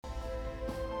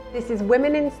This is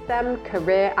Women in STEM,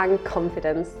 Career and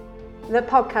Confidence, the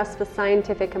podcast for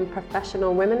scientific and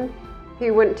professional women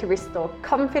who want to restore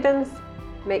confidence,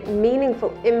 make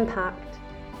meaningful impact,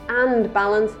 and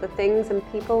balance the things and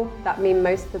people that mean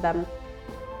most to them.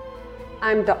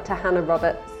 I'm Dr. Hannah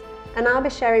Roberts, and I'll be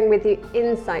sharing with you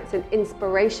insights and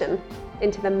inspiration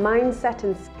into the mindset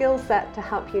and skill set to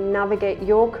help you navigate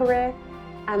your career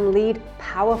and lead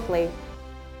powerfully.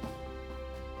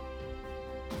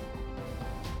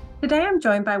 Today I'm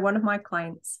joined by one of my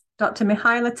clients, Dr.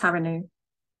 Mihaela Taranu,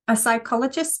 a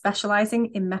psychologist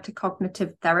specializing in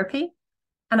metacognitive therapy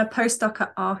and a postdoc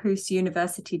at Aarhus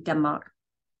University, Denmark.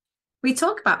 We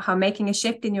talk about how making a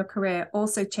shift in your career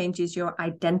also changes your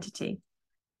identity.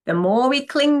 The more we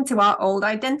cling to our old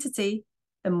identity,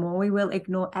 the more we will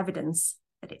ignore evidence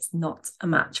that it's not a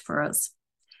match for us.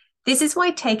 This is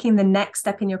why taking the next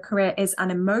step in your career is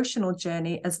an emotional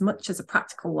journey as much as a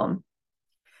practical one.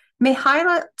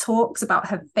 Mihaela talks about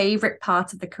her favorite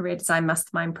part of the Career Design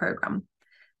Mastermind program,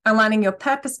 aligning your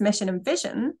purpose, mission, and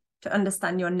vision to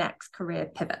understand your next career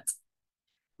pivot.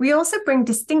 We also bring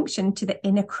distinction to the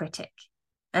inner critic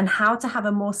and how to have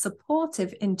a more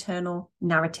supportive internal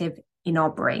narrative in our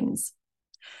brains.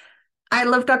 I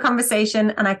loved our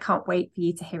conversation and I can't wait for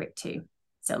you to hear it too.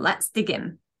 So let's dig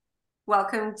in.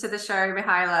 Welcome to the show,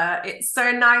 Mihaela. It's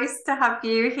so nice to have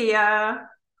you here.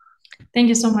 Thank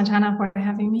you so much, Hannah, for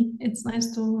having me. It's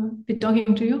nice to be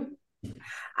talking to you.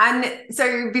 And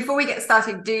so before we get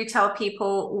started, do tell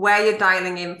people where you're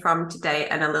dialing in from today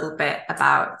and a little bit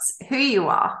about who you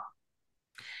are.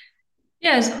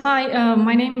 Yes, hi,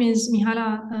 my name is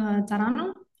Mihaela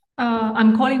Taranu.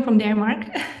 I'm calling from Denmark.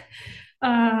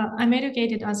 I'm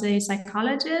educated as a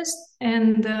psychologist,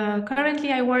 and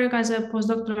currently I work as a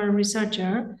postdoctoral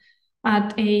researcher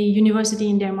at a university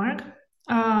in Denmark,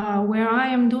 where I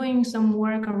am doing some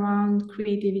work around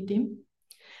creativity.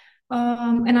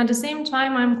 And at the same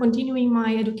time, I'm continuing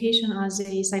my education as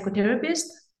a psychotherapist.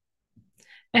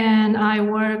 And I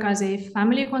work as a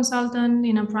family consultant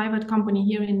in a private company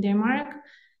here in Denmark.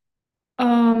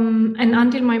 And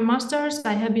until my master's,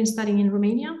 I have been studying in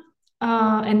Romania.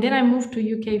 And then I moved to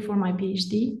UK for my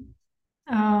PhD.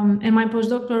 And my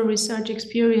postdoctoral research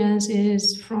experience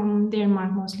is from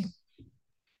Denmark mostly.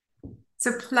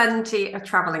 So plenty of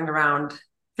traveling around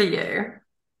for you.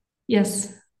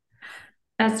 Yes,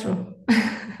 that's true.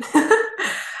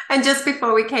 And just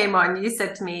before we came on, you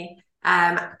said to me,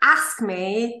 ask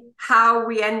me how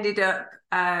we ended up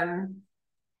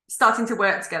starting to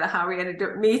work together, how we ended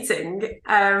up meeting.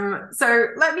 So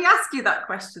let me ask you that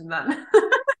question then.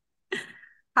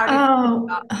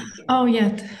 I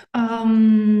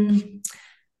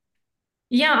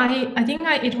think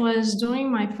it was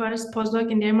during my first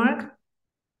postdoc in Denmark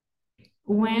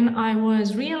when I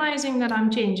was realizing that I'm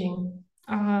changing.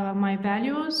 My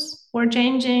values were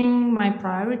changing, my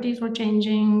priorities were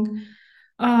changing.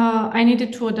 I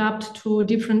needed to adapt to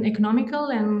different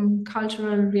economical and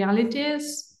cultural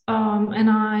realities. And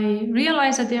I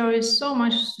realized that there is so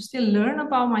much to still learn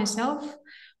about myself,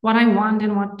 what I want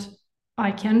and what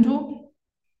I can do.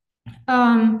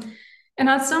 And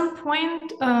at some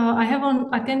point, I have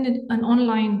attended an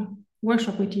online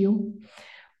workshop with you,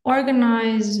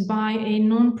 organized by a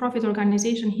non-profit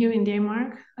organization here in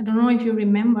Denmark. I don't know if you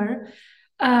remember,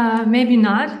 maybe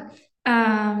not.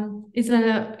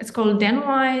 It's called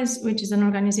Denwise, which is an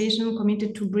organization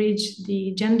committed to bridge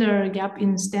the gender gap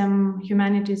in STEM,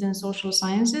 humanities, and social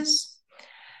sciences.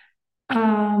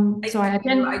 I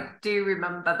do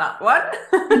remember that one.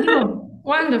 You do?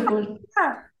 Wonderful.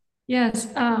 Yeah. Yes,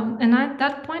 and at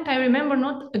that point, I remember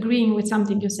not agreeing with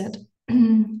something you said.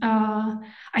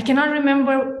 I cannot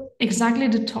remember exactly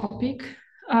the topic,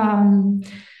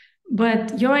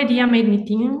 but your idea made me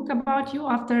think about you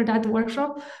after that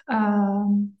workshop.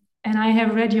 And I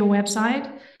have read your website.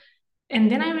 And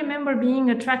then I remember being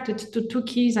attracted to two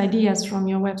key ideas from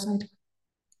your website.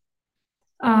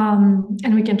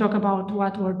 And we can talk about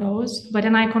what were those. But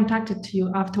then I contacted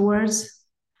you afterwards.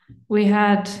 We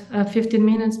had a 15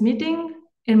 minutes meeting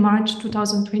in March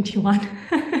 2021.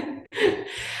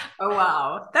 Oh,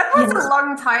 wow. That was a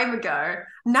long time ago.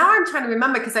 Now I'm trying to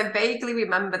remember because I vaguely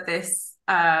remember this,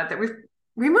 that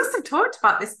we must have talked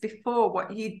about this before,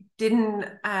 what you didn't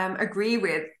agree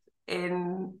with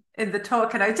in the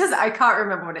talk. And I can't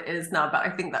remember what it is now, but I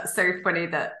think that's so funny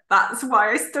that that's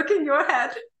why I stuck in your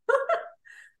head.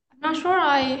 I'm not sure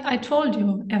I told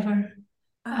you ever.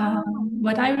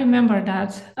 But I remember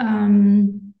that.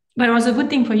 But it was a good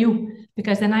thing for you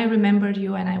because then I remembered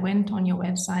you and I went on your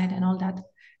website and all that.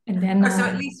 And then so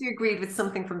at least you agreed with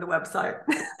something from the website.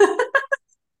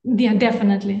 Yeah,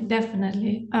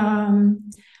 definitely.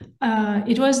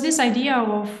 It was this idea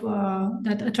of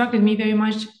that attracted me very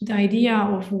much. The idea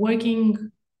of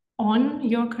working on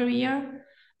your career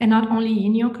and not only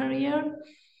in your career.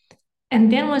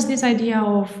 And then was this idea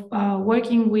of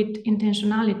working with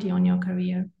intentionality on your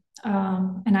career.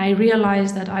 And I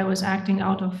realized that I was acting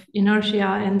out of inertia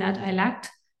and that I lacked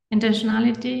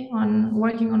intentionality on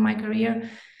working on my career.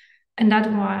 And that's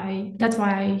why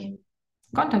I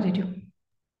contacted you.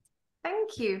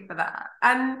 Thank you for that.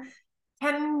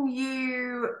 Can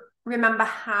you remember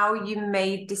how you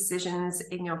made decisions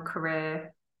in your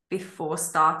career before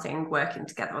starting working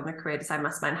together on the Career Design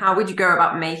Mastermind? How would you go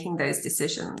about making those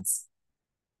decisions?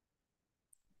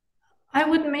 I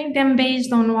would make them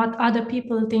based on what other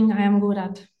people think I am good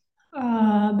at,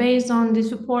 based on the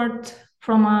support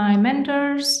from my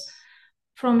mentors,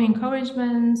 from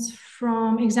encouragements,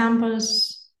 from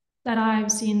examples that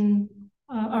I've seen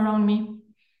around me.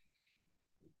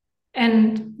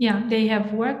 And yeah, they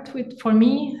have worked for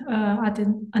me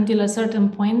until a certain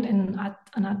point, and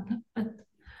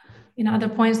in other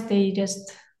points they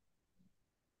just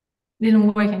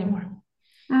didn't work anymore.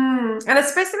 And I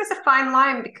suppose there is a fine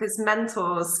line because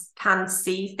mentors can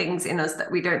see things in us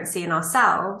that we don't see in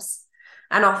ourselves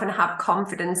and often have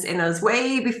confidence in us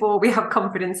way before we have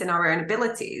confidence in our own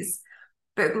abilities.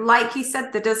 But like you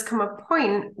said, there does come a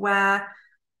point where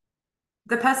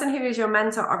the person who is your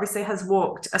mentor obviously has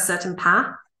walked a certain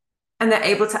path and they're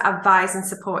able to advise and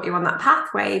support you on that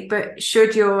pathway. But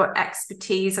should your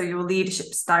expertise or your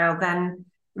leadership style then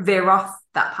veer off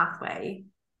that pathway,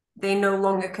 they no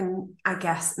longer can, I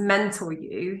guess, mentor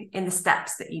you in the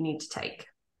steps that you need to take.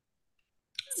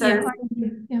 So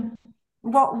yeah.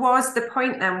 What was the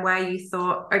point then where you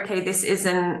thought, okay, this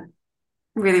isn't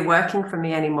really working for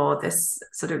me anymore, this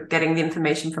sort of getting the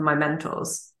information from my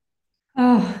mentors?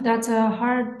 Oh, that's a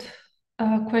hard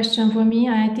question for me.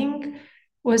 I think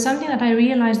was something that I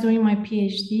realized during my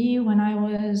PhD when I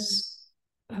was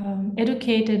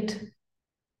educated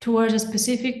towards a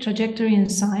specific trajectory in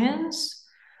science.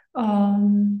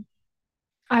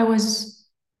 I was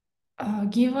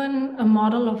given a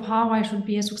model of how I should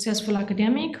be a successful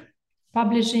academic,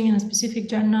 publishing in a specific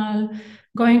journal,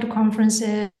 going to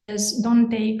conferences, don't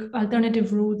take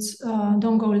alternative routes,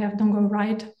 don't go left, don't go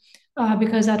right,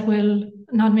 because that will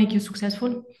not make you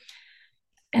successful.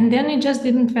 And then it just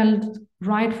didn't felt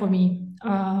right for me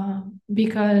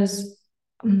because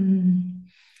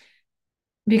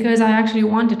because I actually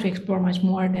wanted to explore much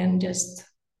more than just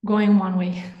going one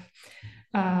way.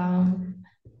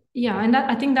 Yeah, and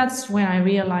I think that's when I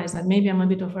realized that maybe I'm a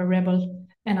bit of a rebel,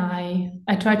 and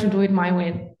I try to do it my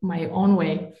way, my own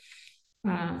way.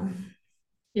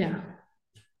 Yeah.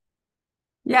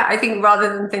 Yeah, I think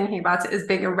rather than thinking about it as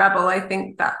being a rebel, I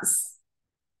think that's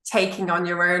taking on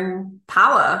your own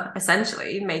power,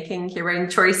 essentially, making your own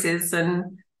choices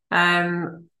and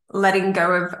letting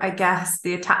go of, I guess,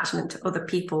 the attachment to other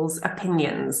people's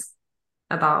opinions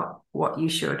about what you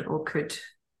should or could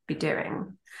be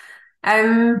doing.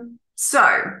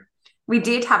 So we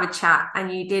did have a chat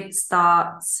and you did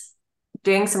start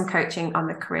doing some coaching on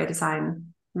the Career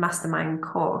Design Mastermind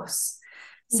course.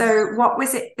 So what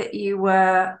was it that you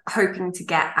were hoping to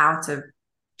get out of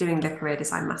doing the Career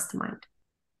Design Mastermind?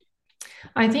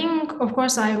 I think, of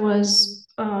course, I was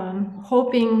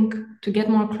hoping to get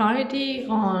more clarity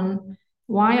on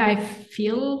why I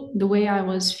feel the way I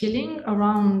was feeling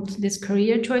around these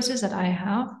career choices that I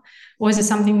have. Was there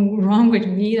something wrong with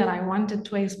me that I wanted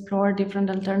to explore different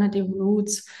alternative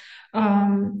routes?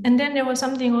 And then there was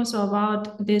something also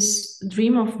about this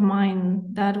dream of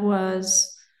mine that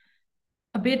was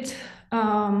a bit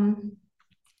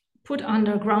put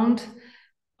underground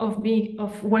of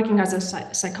working as a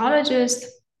psychologist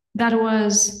that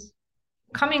was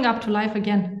coming up to life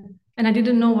again, and I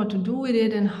didn't know what to do with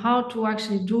it and how to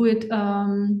actually do it.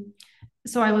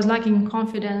 So I was lacking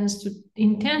confidence to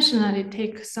intentionally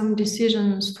take some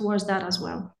decisions towards that as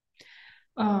well.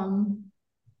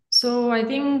 So I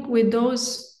think with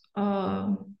those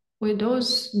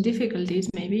difficulties,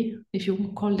 maybe if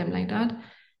you call them like that,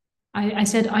 I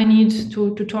said I need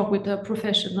to talk with a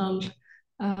professional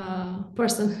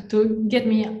person to get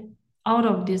me out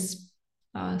of this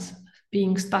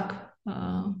being stuck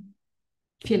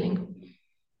feeling.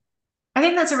 I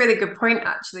think that's a really good point,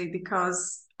 actually,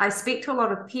 because I speak to a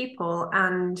lot of people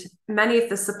and many of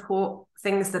the support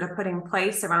things that are put in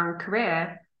place around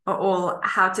career are all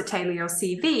how to tailor your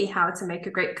CV, how to make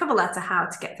a great cover letter, how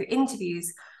to get through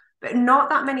interviews. But not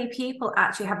that many people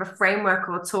actually have a framework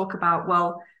or talk about,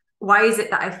 well, why is it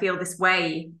that I feel this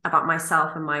way about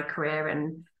myself and my career?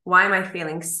 And why am I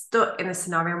feeling stuck in a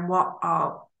scenario? And what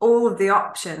are all of the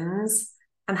options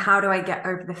And how do I get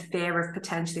over the fear of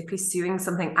potentially pursuing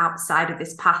something outside of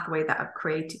this pathway that I've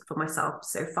created for myself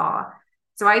so far?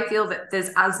 So I feel that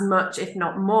there's as much, if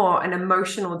not more, an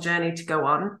emotional journey to go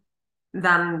on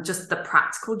than just the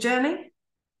practical journey.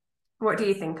 What do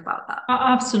you think about that?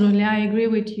 Absolutely, I agree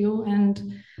with you.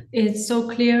 And it's so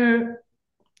clear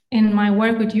in my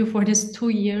work with you for these 2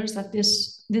 years that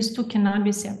these two cannot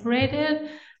be separated.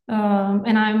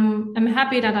 And I'm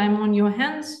happy that I'm on your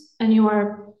hands and you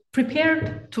are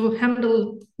prepared to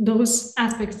handle those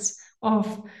aspects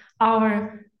of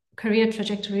our career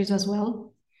trajectories as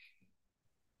well.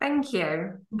 Thank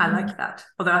you. I like that.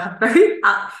 Although I have very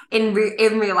in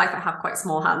real life, I have quite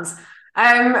small hands.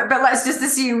 But let's just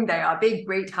assume they are big,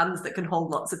 great hands that can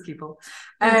hold lots of people.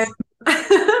 Yes.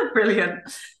 Brilliant.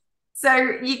 So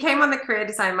you came on the Career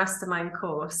Design Mastermind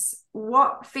course.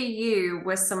 What for you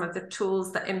were some of the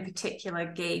tools that in particular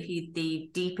gave you the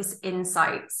deepest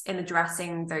insights in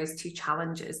addressing those two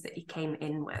challenges that you came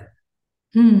in with?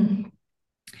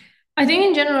 I think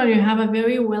in general, you have a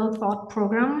very well thought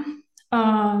program.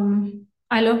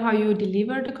 I love how you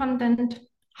deliver the content,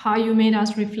 how you made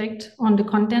us reflect on the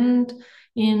content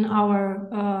in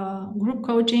our group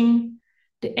coaching,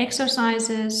 the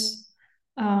exercises,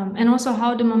 and also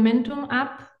how the Momentum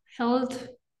app held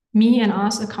me and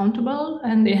us accountable.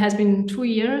 And it has been 2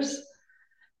 years,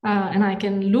 and I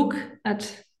can look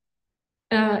at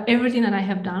everything that I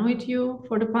have done with you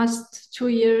for the past 2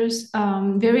 years.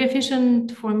 Very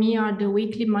efficient for me are the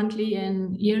weekly, monthly,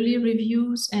 and yearly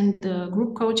reviews and the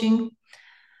group coaching.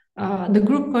 The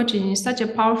group coaching is such a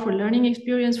powerful learning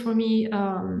experience for me,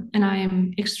 and I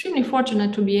am extremely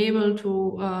fortunate to be able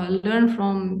to learn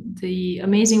from the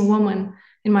amazing woman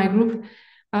in my group.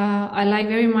 I like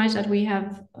very much that we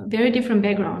have very different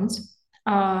backgrounds.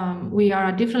 We are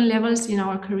at different levels in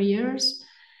our careers,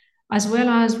 as well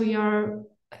as we are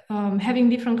having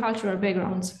different cultural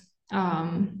backgrounds.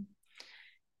 And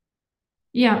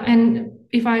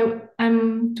if I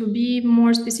am to be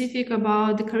more specific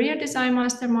about the Career Design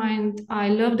Mastermind, I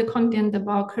love the content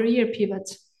about career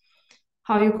pivots,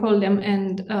 how you call them,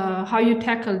 and how you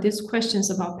tackle these questions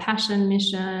about passion,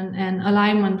 mission, and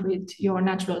alignment with your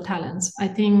natural talents. I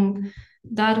think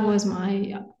that was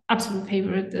my absolute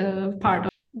favorite part.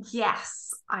 Yes,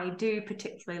 I do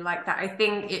particularly like that. I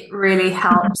think it really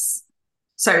helps.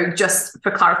 So just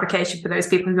for clarification for those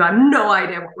people who have no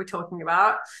idea what we're talking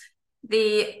about,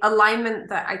 the alignment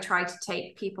that I try to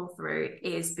take people through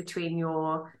is between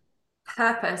your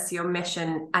purpose, your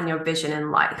mission, and your vision in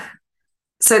life.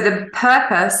 So the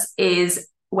purpose is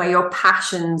where your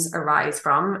passions arise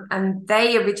from, and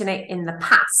they originate in the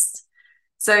past.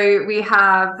 So we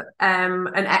have an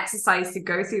exercise to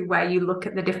go through where you look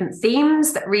at the different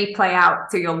themes that replay out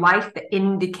through your life that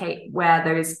indicate where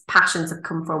those passions have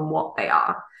come from, what they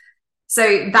are.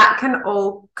 So that can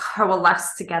all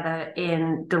coalesce together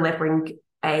in delivering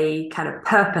a kind of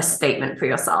purpose statement for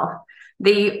yourself.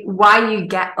 The why you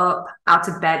get up out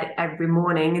of bed every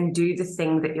morning and do the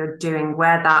thing that you're doing,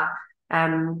 where that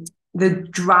the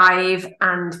drive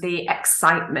and the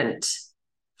excitement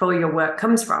for your work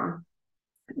comes from.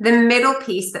 The middle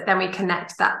piece that then we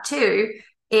connect that to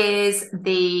is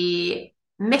the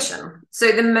mission.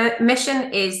 So the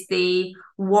mission is the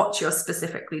what you're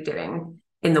specifically doing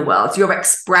in the world, your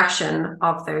expression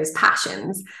of those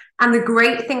passions. And the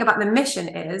great thing about the mission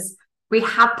is we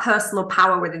have personal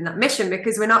power within that mission,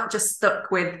 because we're not just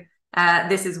stuck with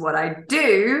this is what I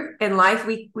do in life.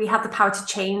 We have the power to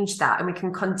change that, and we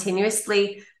can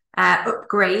continuously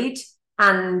upgrade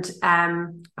and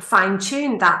fine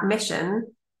tune that mission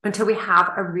until we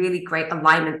have a really great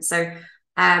alignment. So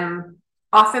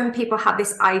often people have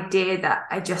this idea that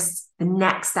the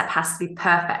next step has to be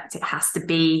perfect. It has to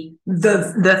be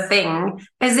the thing,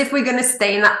 as if we're going to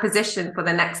stay in that position for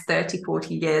the next 30,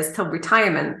 40 years till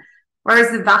retirement.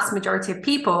 Whereas the vast majority of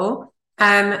people,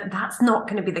 that's not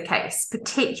going to be the case,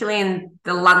 particularly in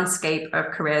the landscape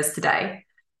of careers today.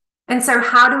 And so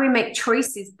how do we make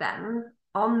choices then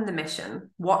on the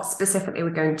mission? What specifically we're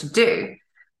going to do?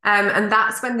 And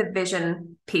that's when the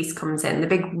vision piece comes in, the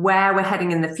big where we're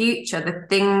heading in the future, the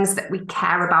things that we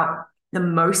care about the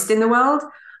most in the world,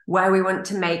 where we want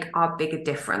to make our bigger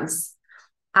difference.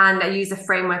 And I use a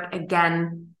framework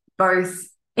again, both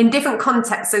in different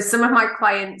contexts. So some of my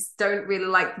clients don't really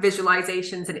like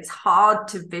visualizations, and it's hard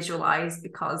to visualize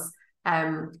because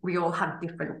we all have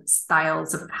different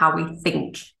styles of how we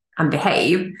think and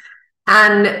behave.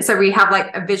 And so we have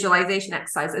like a visualization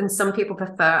exercise, and some people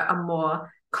prefer a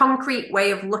more concrete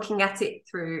way of looking at it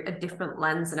through a different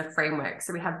lens and a framework.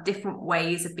 So we have different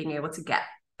ways of being able to get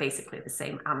basically the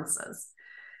same answers.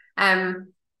 And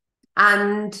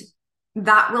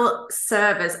that will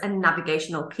serve as a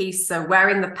navigational piece. So where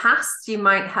in the past you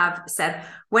might have said,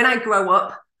 when I grow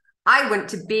up, I want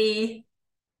to be,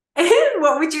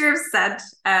 what would you have said,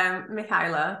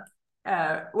 Mihaela?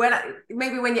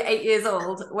 Maybe when you're 8 years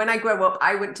old, when I grow up,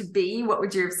 I want to be, what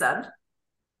would you have said?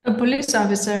 A police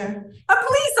officer. A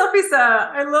police officer.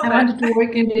 I love it. I wanted to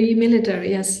work in the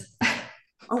military, yes.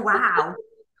 Oh, wow.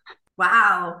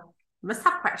 Wow. Must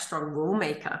have quite a strong rule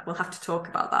maker. We'll have to talk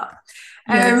about that.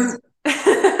 Yes.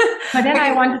 But then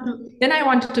I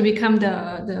wanted to become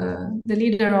the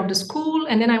leader of the school,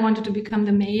 and then I wanted to become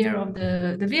the mayor of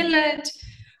the village.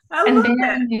 And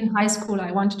then in high school,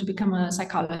 I wanted to become a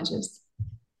psychologist.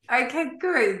 Okay,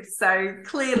 good. So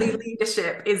clearly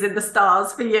leadership is in the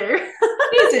stars for you.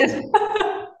 Is it?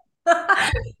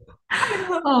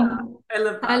 I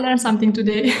love that. I learned something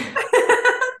today.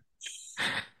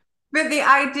 But the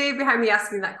idea behind me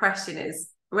asking that question is,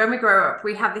 when we grow up,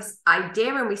 we have this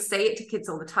idea and we say it to kids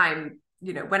all the time.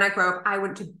 You know, when I grow up, I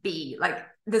want to be like,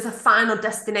 there's a final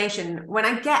destination. When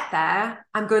I get there,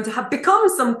 I'm going to have become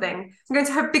something. I'm going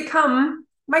to have become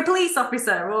my police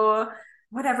officer or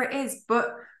whatever it is.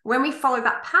 But when we follow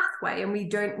that pathway and we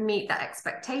don't meet that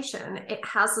expectation, it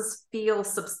has us feel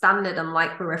substandard and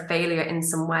like we're a failure in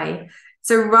some way.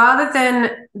 So rather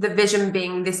than the vision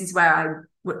being, this is what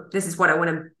I want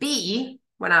to be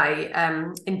when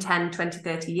I in 10, 20,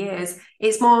 30 years,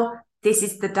 it's more, this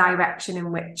is the direction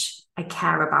in which I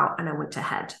care about and I want to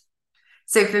head.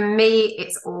 So for me,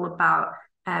 it's all about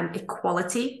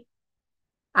equality.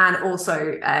 And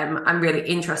also, I'm really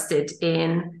interested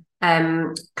in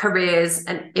careers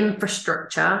and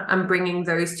infrastructure and bringing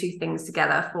those two things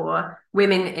together for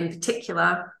women in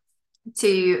particular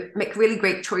to make really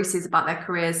great choices about their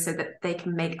careers so that they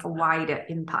can make a wider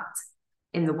impact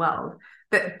in the world.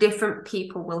 But different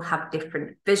people will have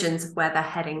different visions of where they're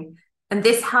heading. And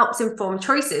this helps inform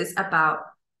choices about,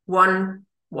 one,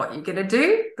 what you're going to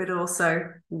do, but also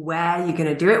where you're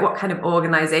going to do it, what kind of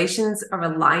organizations are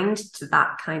aligned to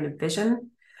that kind of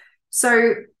vision.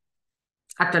 So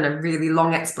I've done a really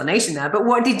long explanation there, but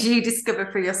what did you discover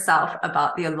for yourself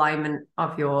about the alignment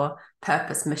of your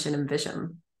purpose, mission, and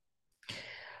vision?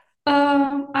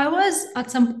 I was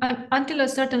until a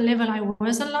certain level, I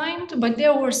was aligned, but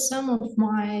there were some of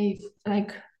my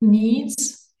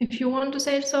needs, if you want to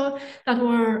say so, that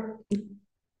were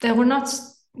not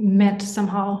met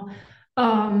somehow.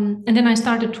 And then I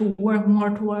started to work more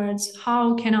towards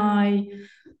how can I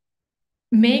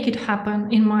make it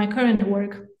happen in my current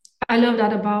work. I love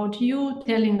that about you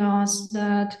telling us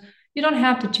that you don't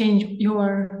have to change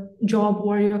your job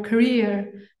or your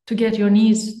career to get your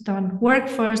needs done. Work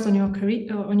first on your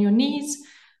career, on your needs.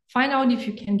 Find out if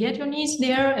you can get your needs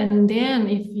there, and then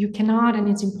if you cannot and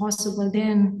it's impossible,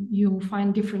 then you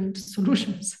find different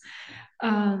solutions.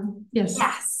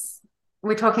 Yes.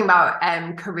 We're talking about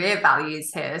career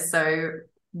values here. So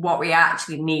what we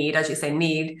actually need, as you say,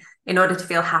 in order to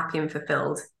feel happy and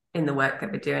fulfilled in the work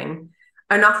that we're doing.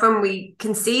 And often we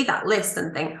can see that list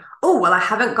and think, oh, well, I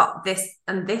haven't got this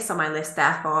and this on my list,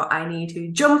 therefore I need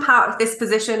to jump out of this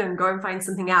position and go and find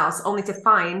something else, only to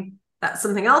find that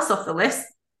something else off the list,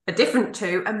 a different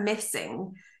two, are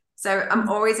missing. So I'm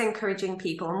always encouraging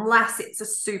people, unless it's a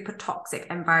super toxic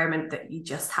environment that you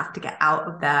just have to get out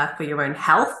of there for your own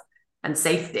health and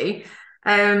safety,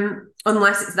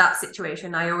 unless it's that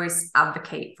situation, I always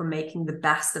advocate for making the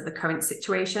best of the current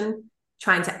situation,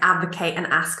 trying to advocate and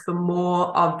ask for more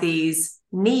of these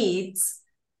needs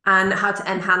and how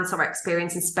to enhance our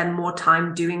experience and spend more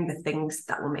time doing the things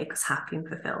that will make us happy and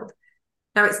fulfilled.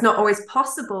 Now, it's not always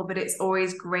possible, but it's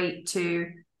always great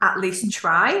to at least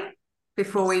try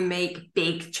before we make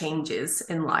big changes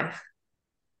in life.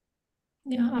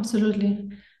 Yeah, absolutely.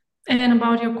 And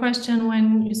about your question,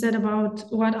 when you said about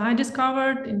what I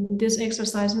discovered in this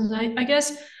exercise, I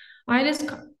guess I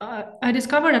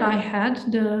discovered that I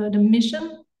had the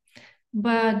mission,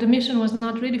 but the mission was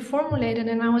not really formulated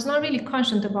and I was not really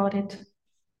conscious about it.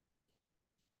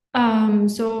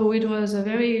 So it was a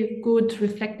very good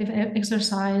reflective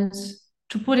exercise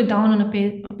to put it down on a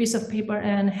piece of paper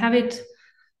and have it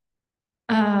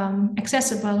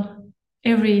accessible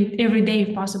every day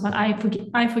if possible.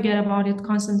 I forget about it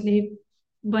constantly,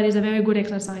 but it's a very good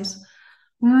exercise.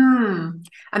 And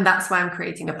that's why I'm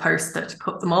creating a poster to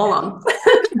put them all on.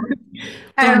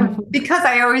 Because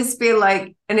I always feel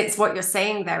like, and it's what you're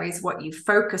saying there, is what you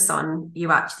focus on,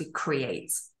 you actually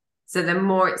create. So the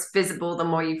more it's visible, the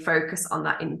more you focus on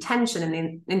that intention and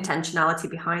the intentionality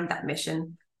behind that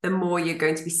mission, the more you're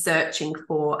going to be searching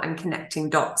for and connecting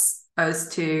dots as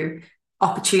to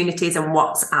opportunities and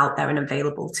what's out there and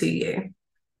available to you.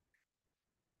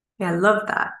 Yeah, I love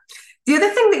that. The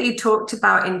other thing that you talked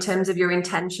about in terms of your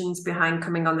intentions behind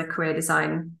coming on the career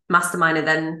design mastermind, and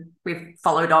then we've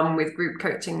followed on with group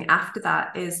coaching after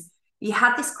that, is you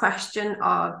had this question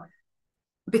of,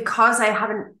 because I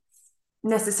haven't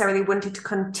necessarily wanted to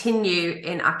continue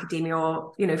in academia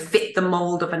or, fit the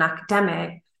mold of an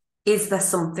academic, is there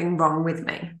something wrong with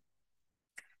me?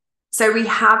 So we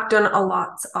have done a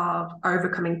lot of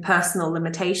overcoming personal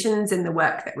limitations in the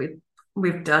work that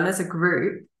we've done as a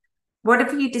group. What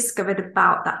have you discovered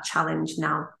about that challenge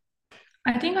now?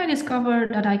 I think I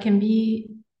discovered that I can be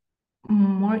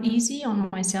more easy on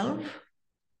myself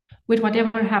with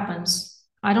whatever happens.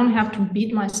 I don't have to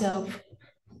beat myself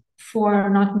for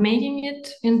not making it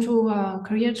into a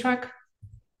career track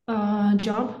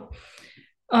job.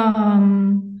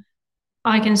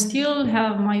 I can still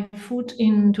have my foot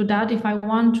into that if I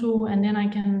want to, and then I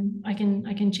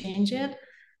can change it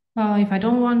if I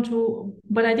don't want to.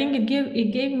 But I think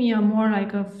it gave me a more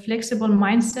like a flexible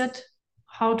mindset,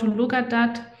 how to look at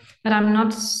that I'm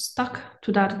not stuck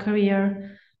to that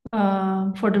career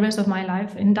for the rest of my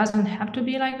life. It doesn't have to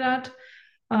be like that.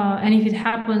 And if it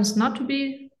happens not to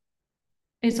be,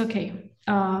 it's okay.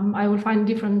 I will find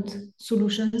different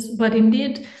solutions. But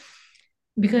indeed,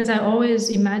 because I always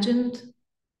imagined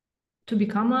to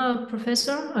become a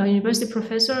professor, a university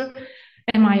professor,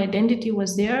 and my identity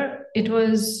was there, it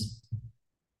was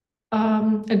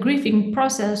a grieving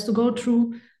process to go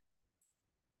through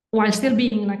while still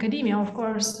being in academia, of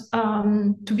course,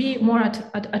 to be more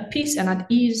at peace and at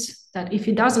ease, that if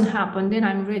it doesn't happen, then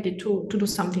I'm ready to do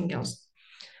something else.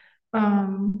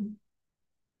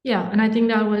 Yeah, and I think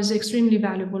that was extremely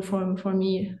valuable for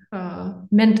me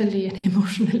mentally and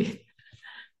emotionally.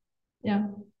 Yeah.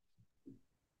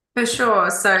 For sure.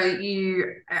 So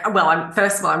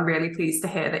first of all, I'm really pleased to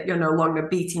hear that you're no longer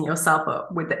beating yourself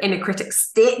up with the inner critic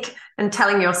stick and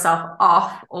telling yourself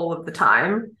off all of the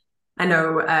time. I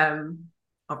know,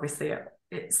 obviously,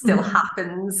 it still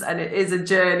happens, and it is a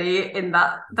journey in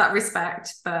that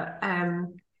respect. But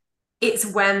it's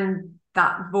when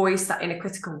that voice, that inner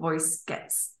critical voice,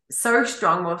 gets so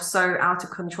strong or so out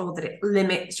of control that it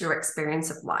limits your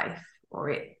experience of life, or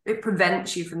it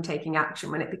prevents you from taking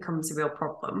action when it becomes a real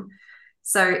problem.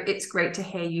 So it's great to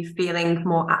hear you feeling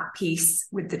more at peace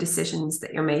with the decisions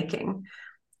that you're making.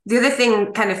 The other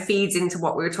thing kind of feeds into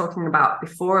what we were talking about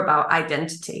before about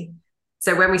identity.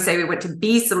 So when we say we want to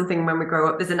be something when we grow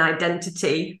up, there's an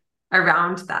identity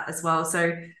around that as well.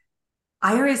 So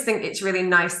I always think it's really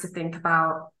nice to think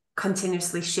about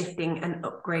continuously shifting and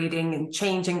upgrading and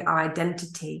changing our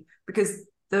identity, because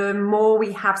the more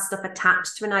we have stuff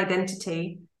attached to an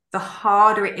identity, the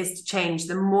harder it is to change,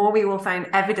 the more we will find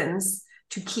evidence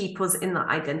to keep us in that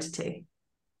identity,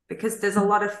 because there's a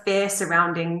lot of fear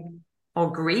surrounding,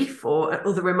 or grief or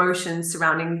other emotions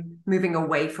surrounding moving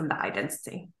away from that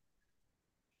identity.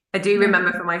 I do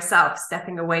remember for myself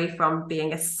stepping away from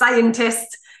being a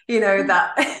scientist,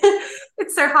 that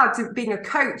it's so hard to being a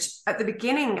coach. At the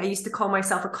beginning, I used to call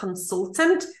myself a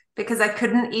consultant because I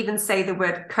couldn't even say the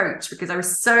word coach, because I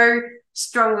was so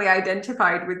strongly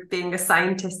identified with being a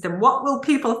scientist. And what will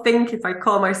people think if I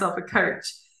call myself a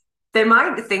coach? They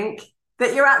might think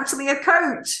that you're actually a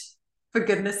coach, for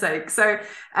goodness sake. So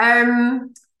I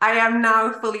am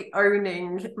now fully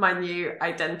owning my new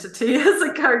identity as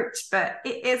a coach, but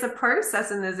it is a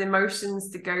process, and there's emotions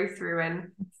to go through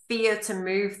and fear to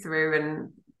move through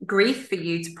and grief for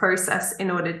you to process in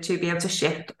order to be able to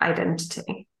shift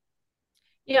identity.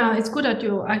 Yeah, it's good that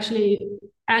you actually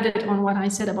added on what I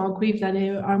said about grief, that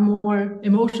there are more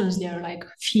emotions there, like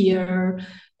fear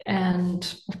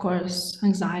and, of course,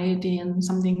 anxiety, and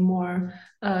something more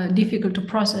difficult to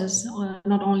process,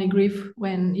 not only grief,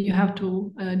 when you have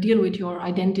to deal with your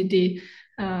identity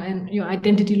and your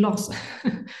identity loss.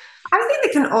 I think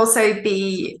there can also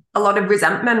be a lot of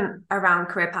resentment around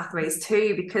career pathways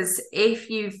too, because if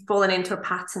you've fallen into a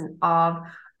pattern of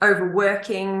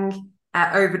overworking,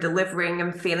 over delivering,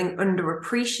 and feeling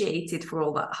underappreciated for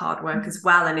all that hard work as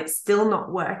well, and it's still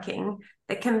not working,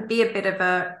 there can be a bit of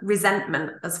a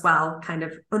resentment as well, kind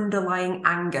of underlying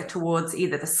anger towards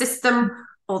either the system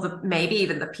or maybe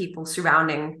even the people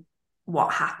surrounding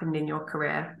what happened in your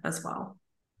career as well.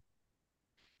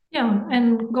 Yeah,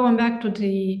 and going back to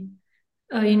the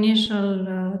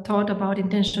initial thought about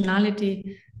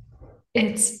intentionality,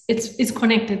 it's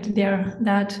connected there,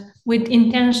 that with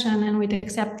intention and with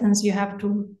acceptance, you have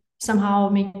to somehow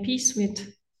make peace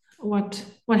with what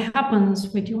happens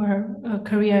with your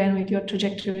career and with your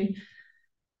trajectory.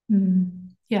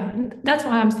 Yeah, that's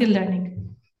why I'm still learning.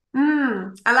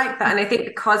 I like that. And I think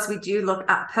because we do look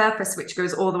at purpose, which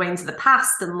goes all the way into the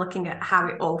past, and looking at how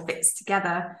it all fits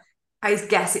together, I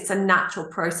guess it's a natural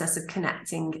process of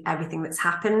connecting everything that's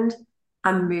happened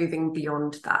and moving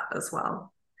beyond that as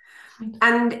well.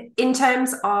 And in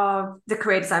terms of the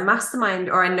Career Design Mastermind,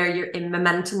 or I know you're in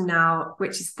Momentum now,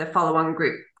 which is the follow-on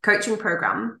group coaching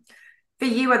program, for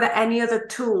you, are there any other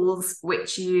tools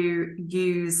which you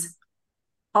use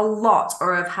a lot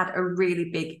or have had a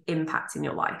really big impact in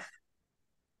your life?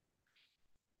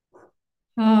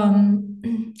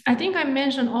 I think I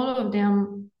mentioned all of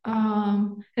them,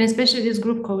 and especially this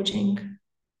group coaching.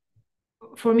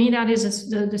 For me, that is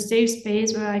the safe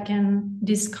space where I can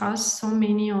discuss so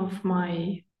many of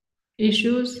my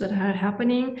issues that are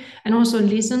happening, and also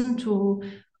listen to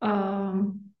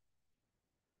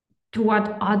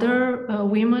what other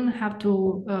women have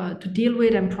to deal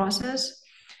with and process.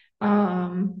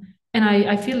 And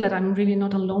I feel that I'm really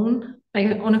not alone,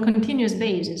 like on a continuous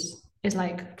basis. It's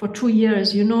like for 2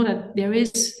 years, you know that there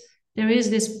is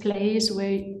this place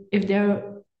where if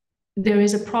there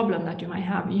is a problem that you might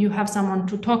have, you have someone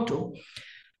to talk to.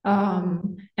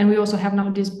 And we also have now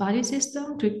this buddy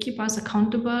system to keep us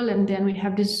accountable. And then we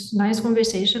have this nice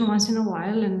conversation once in a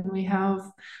while, and we have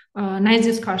nice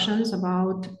discussions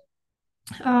about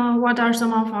what are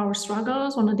some of our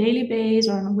struggles on a daily basis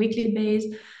or on a weekly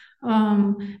basis.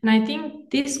 And I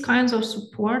think these kinds of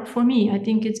support, for me, I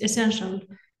think it's essential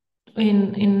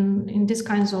in these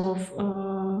kinds of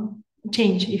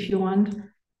change, if you want.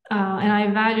 And I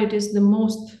value this the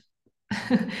most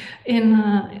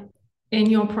in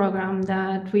your program,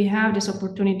 that we have this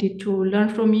opportunity to learn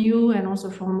from you and also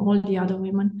from all the other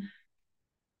women.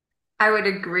 I would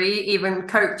agree. Even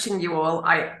coaching you all,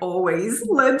 I always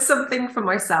learn something for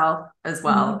myself as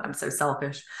well. I'm so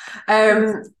selfish.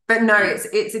 But no,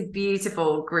 it's a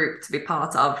beautiful group to be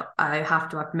part of. I have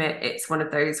to admit, it's one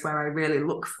of those where I really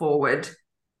look forward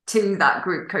to that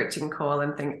group coaching call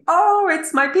and think, oh,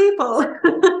 it's my people.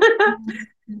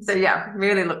 So yeah,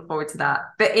 really look forward to that.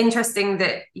 But interesting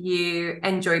that you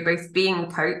enjoy both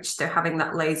being coached, so having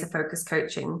that laser focused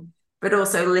coaching, but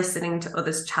also listening to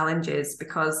others' challenges,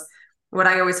 because what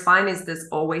I always find is there's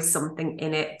always something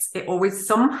in it. It always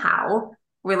somehow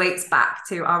relates back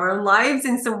to our own lives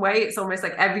in some way. It's almost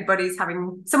like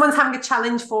someone's having a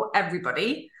challenge for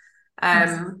everybody.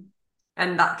 Yes.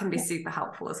 And that can be super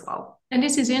helpful as well. And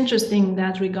this is interesting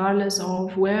that regardless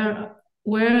of where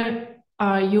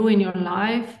are you in your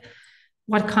life,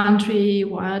 what country,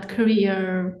 what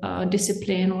career,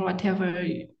 discipline, or whatever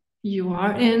you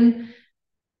are in,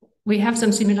 we have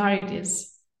some similarities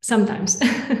sometimes.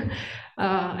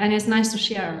 And it's nice to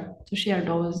share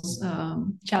those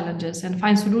challenges and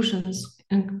find solutions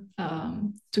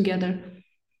together.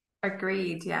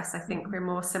 Agreed. Yes, I think we're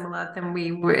more similar than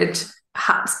we would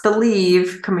perhaps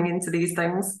believe coming into these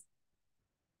things.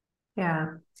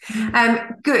 Yeah.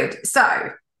 Good.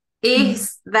 So,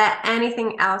 is there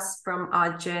anything else from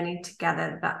our journey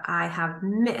together that I have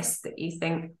missed that you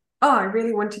think, oh, I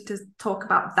really wanted to talk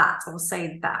about that or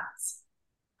say that?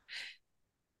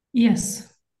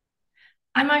 Yes.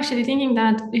 I'm actually thinking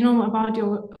that, about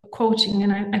your coaching,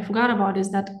 and I forgot about is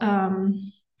that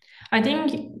I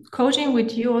think coaching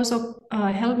with you also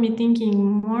helped me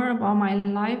thinking more about my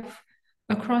life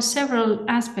across several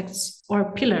aspects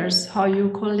or pillars, how you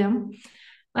call them,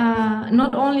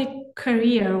 not only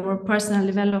career or personal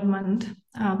development,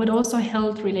 but also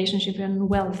health, relationship, and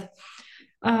wealth.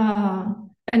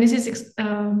 And this is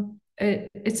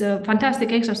it's a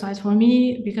fantastic exercise for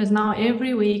me, because now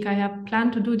every week I have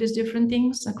planned to do these different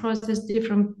things across these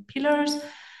different pillars.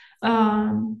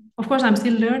 Of course, I'm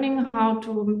still learning how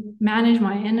to manage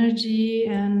my energy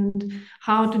and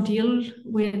how to deal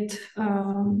with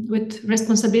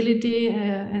responsibility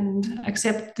and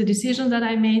accept the decisions that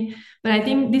I made. But I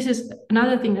think this is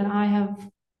another thing that I have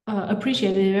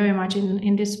appreciated very much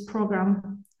in this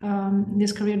program,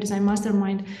 this Career Design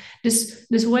Mastermind, this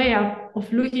way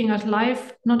of looking at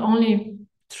life, not only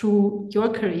through your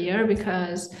career,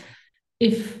 because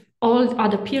if all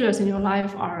other pillars in your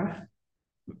life are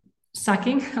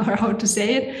sucking, or how to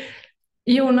say it,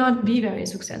 you will not be very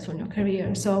successful in your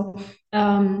career. So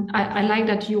I like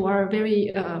that you are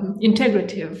very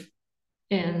integrative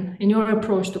in your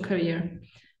approach to career.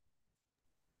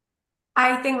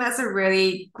 I think that's a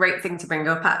really great thing to bring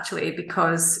up, actually,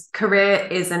 because career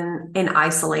isn't in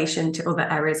isolation to other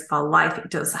areas of our life. It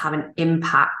does have an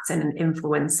impact and an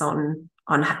influence on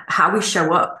how we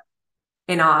show up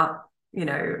in our,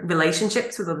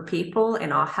 relationships with other people,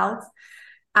 in our health.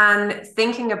 And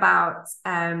thinking about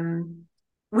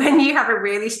when you have a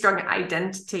really strong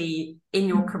identity in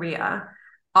your career,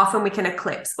 often we can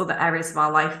eclipse other areas of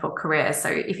our life for career. So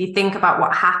if you think about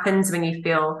what happens when you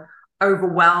feel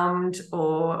overwhelmed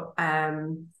or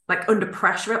like under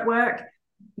pressure at work,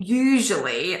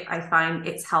 usually I find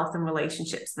it's health and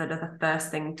relationships that are the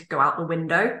first thing to go out the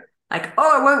window. Like,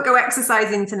 oh, I won't go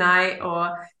exercising tonight,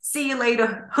 or see you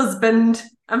later, husband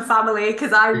and family,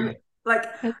 because I'm like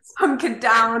hunkered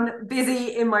down,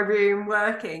 busy in my room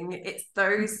working. It's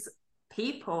those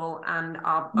people and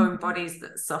our own bodies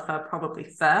that suffer probably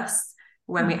first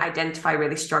when we identify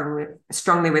really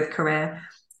strongly with career.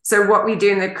 So what we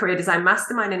do in the Career Design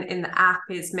Mastermind and in the app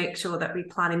is make sure that we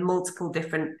plan in multiple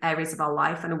different areas of our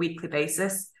life on a weekly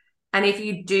basis. And if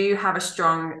you do have a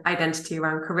strong identity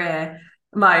around career,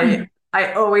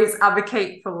 I always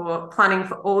advocate for planning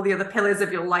for all the other pillars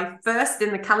of your life first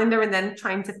in the calendar, and then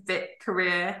trying to fit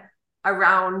career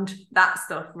around that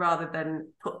stuff, rather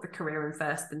than put the career in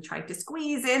first and try to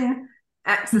squeeze in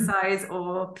exercise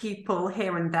or people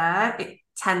here and there. It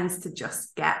tends to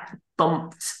just get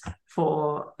bumped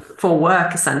for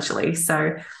work, essentially.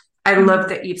 So I love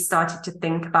that you've started to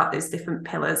think about those different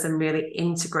pillars and really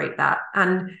integrate that.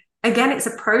 And again, it's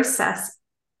a process.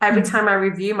 Every time I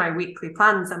review my weekly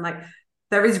plans, I'm like,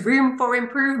 there is room for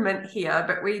improvement here,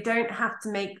 but we don't have to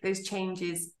make those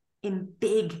changes in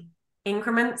big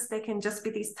increments. They can just be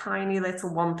these tiny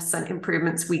little 1%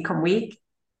 improvements week on week.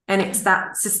 And it's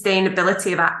that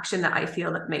sustainability of action that I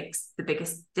feel that makes the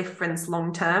biggest difference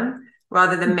long term,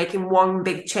 rather than making one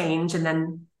big change and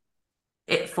then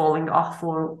it falling off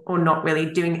or not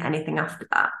really doing anything after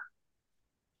that.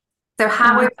 So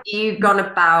how have you gone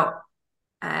about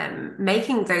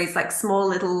making those like small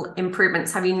little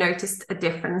improvements? Have you noticed a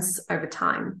difference over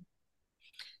time?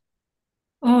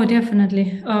 Oh,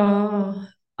 definitely.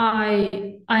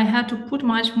 I had to put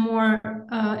much more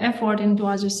effort into,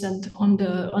 as you said, on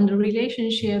the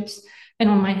relationships and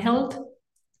on my health.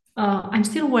 I'm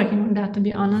still working on that, to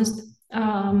be honest.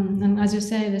 And as you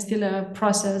say, there's still a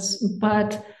process,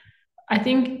 but I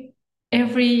think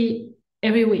every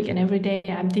week and every day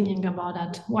I'm thinking about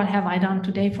that. What have I done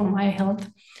today for my health?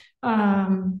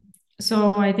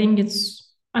 So I think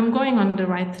I'm going on the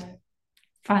right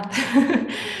path.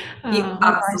 You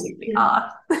absolutely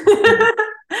are.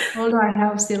 Although I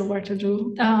have still work to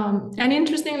do. And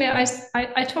interestingly,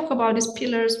 I talk about these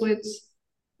pillars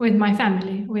with my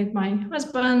family, with my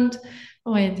husband,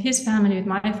 with his family, with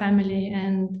my family,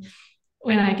 and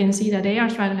when I can see that they are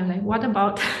struggling, I'm like, what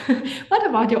about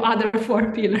your other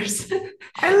 4 pillars?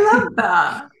 I love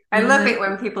that. I love it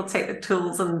when people take the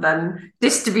tools and then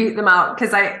distribute them out,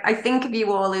 because I think of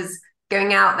you all as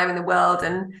going out there in the world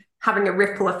and having a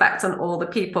ripple effect on all the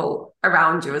people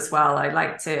around you as well. I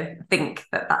like to think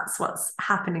that that's what's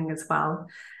happening as well.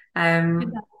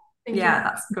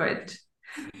 That's good.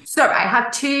 So I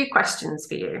have 2 questions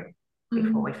for you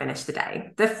before we finish the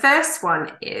day. The first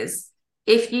one is,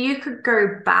 if you could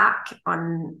go back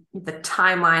on the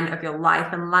timeline of your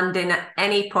life and land in at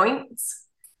any point,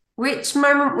 which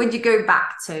moment would you go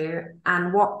back to,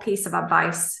 and what piece of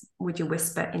advice would you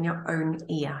whisper in your own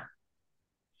ear?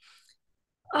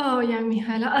 Oh, yeah,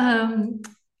 Mihaela.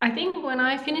 I think when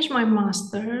I finished my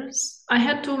master's, I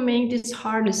had to make this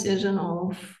hard decision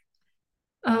of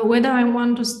whether I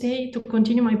want to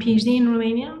continue my PhD in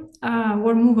Romania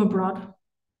or move abroad.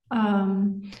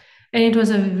 And it was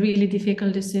a really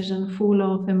difficult decision, full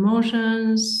of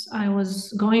emotions. I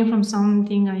was going from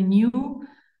something I knew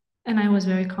and I was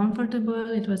very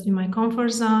comfortable. It was in my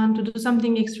comfort zone to do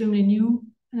something extremely new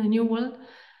in a new world.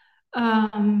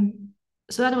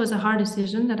 So that was a hard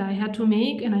decision that I had to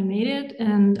make, and I made it.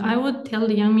 And I would tell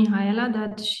the young Mihaela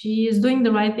that she is doing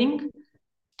the right thing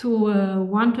to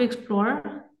want to explore,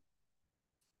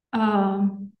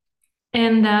 and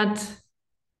that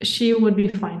she would be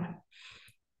fine.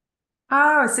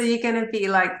 Oh, so you're going to be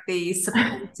like the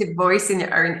supportive voice in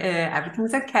your own ear.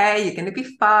 Everything's okay. You're going to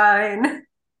be fine.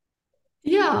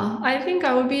 Yeah, I think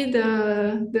I would be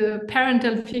the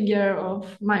parental figure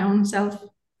of my own self,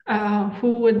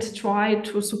 who would try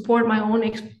to support my own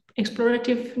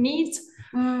explorative needs.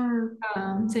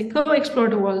 Say, go explore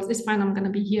the world. It's fine. I'm going to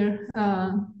be here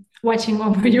watching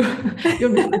over you.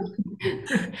 You'll be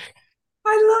fine.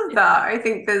 I love that. I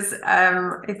think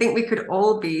I think we could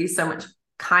all be so much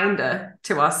kinder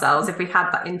to ourselves if we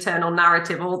had that internal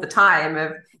narrative all the time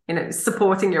of,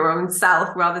 supporting your own self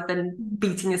rather than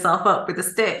beating yourself up with a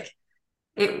stick.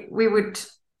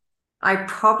 I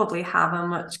probably have a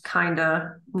much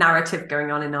kinder narrative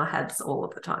going on in our heads all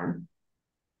of the time.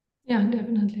 Yeah,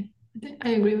 definitely. I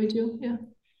agree with you. Yeah.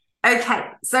 Okay.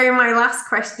 So my last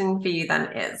question for you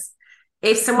then is,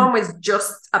 if someone was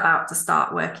just about to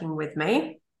start working with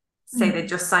me, say they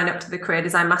just signed up to the Career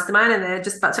Design Mastermind and they're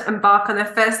just about to embark on their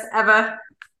first ever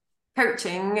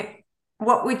coaching,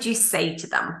 what would you say to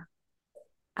them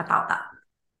about that?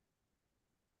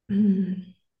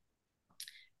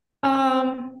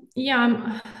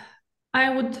 Yeah,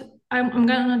 I'm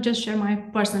gonna just share my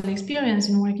personal experience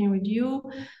in working with you.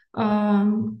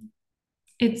 Um,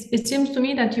 it seems to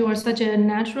me that you are such a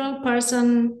natural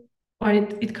person, or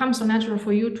it comes so natural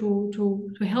for you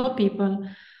to help people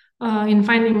in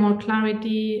finding more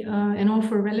clarity and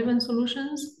offer relevant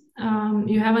solutions.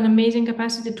 You have an amazing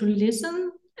capacity to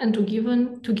listen and to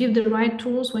give the right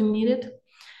tools when needed.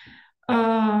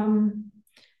 Um,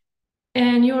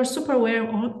 and you're super aware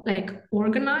of, like,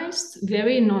 organized,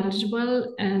 very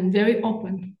knowledgeable, and very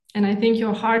open. And I think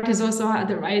your heart is also at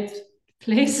the right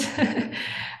place.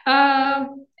 uh,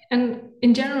 and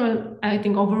in general, I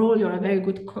think overall you're a very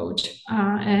good coach.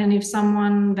 And if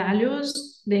someone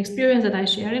values the experience that I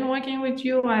share in working with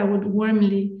you, I would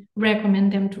warmly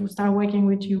recommend them to start working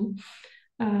with you.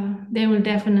 They will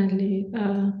definitely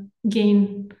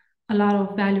gain a lot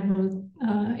of valuable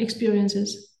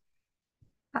experiences.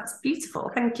 That's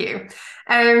beautiful. Thank you.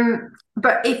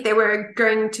 But if they were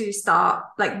going to start,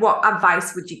 like, what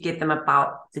advice would you give them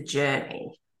about the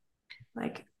journey?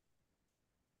 Like,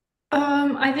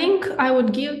 I think I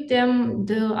would give them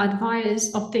the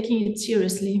advice of taking it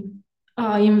seriously.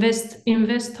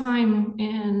 Invest time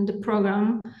in the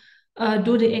program,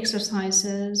 do the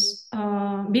exercises,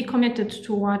 be committed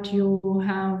to what you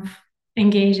have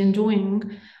engaged in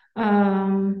doing,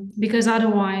 because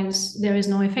otherwise there is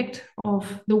no effect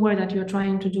of the work that you're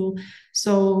trying to do.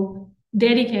 So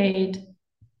dedicate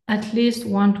at least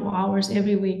 1 2 hours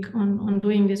every week on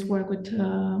doing this work with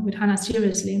Hannah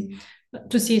seriously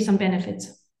to see some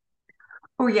benefits.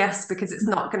 oh yes, because it's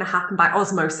not going to happen by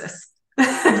osmosis.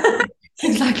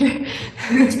 Exactly.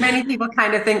 Which many people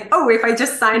kind of think, oh, if I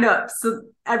just sign up, so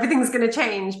everything's going to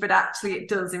change. But actually, it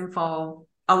does involve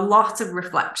a lot of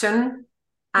reflection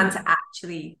and to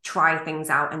actually try things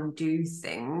out and do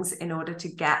things in order to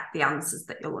get the answers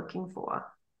that you're looking for.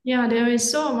 Yeah, there is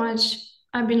so much.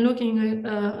 I've been looking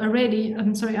already.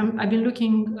 I'm sorry, I've been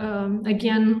looking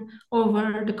again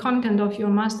over the content of your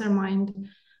mastermind.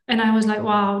 And I was like,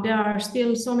 wow, there are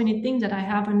still so many things that I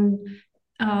haven't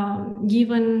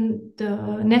given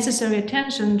the necessary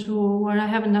attention to, or I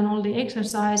haven't done all the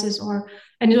exercises,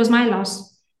 and it was my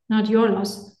loss, not your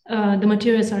loss. The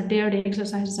materials are there, the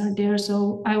exercises are there.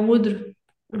 So I would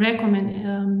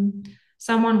recommend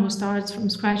someone who starts from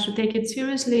scratch to take it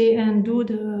seriously and do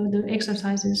the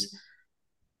exercises.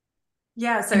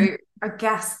 Yeah, so I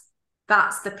guess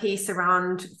that's the piece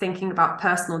around thinking about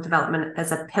personal development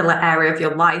as a pillar area of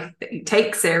your life that you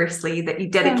take seriously, that you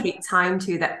dedicate time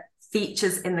to, that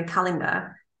features in the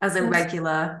calendar as a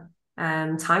regular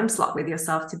time slot with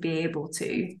yourself to be able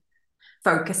to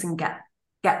focus and get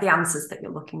the answers that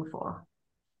you're looking for.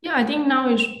 Yeah, I think now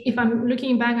if I'm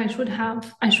looking back, I should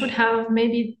have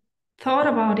maybe thought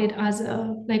about it as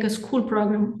like a school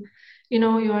program. You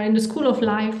know, you are in the school of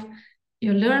life.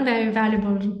 You learn very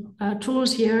valuable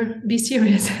tools here. Be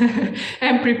serious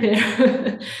and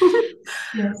prepare.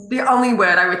 Yes. The only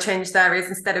word I would change there is,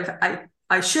 instead of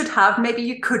I should have, maybe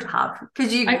you could have,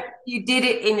 because you did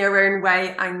it in your own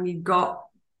way and you got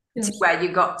to where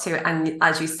you got to. And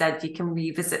as you said, you can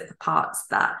revisit the parts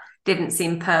that didn't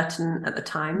seem pertinent at the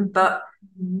time, but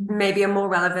maybe are more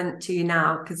relevant to you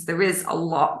now, because there is a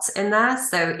lot in there.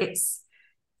 So it's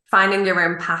finding your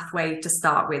own pathway to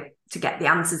start with to get the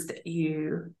answers that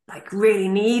you like really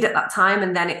need at that time.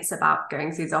 And then it's about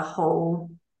going through the whole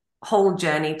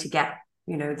journey to get,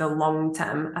 you know, the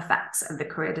long-term effects of the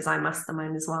career design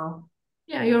mastermind as well.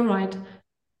 Yeah, you're right.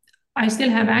 I still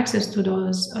have access to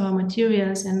those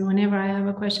materials, and whenever I have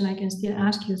a question, I can still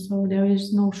ask you. So there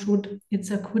is no should;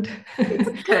 it's a could. It's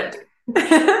a could.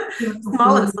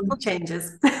 Small and subtle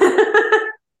changes.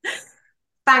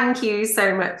 Thank you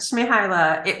so much,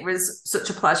 Mihaela. It was such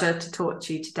a pleasure to talk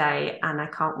to you today, and I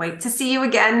can't wait to see you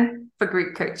again for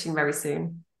group coaching very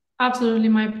soon. Absolutely,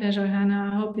 my pleasure,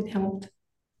 Hannah. I hope it helped.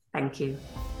 Thank you.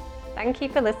 Thank you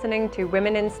for listening to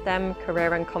Women in STEM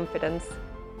Career and Confidence.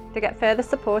 To get further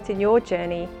support in your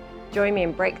journey, join me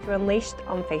in Breakthrough Unleashed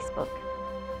on Facebook.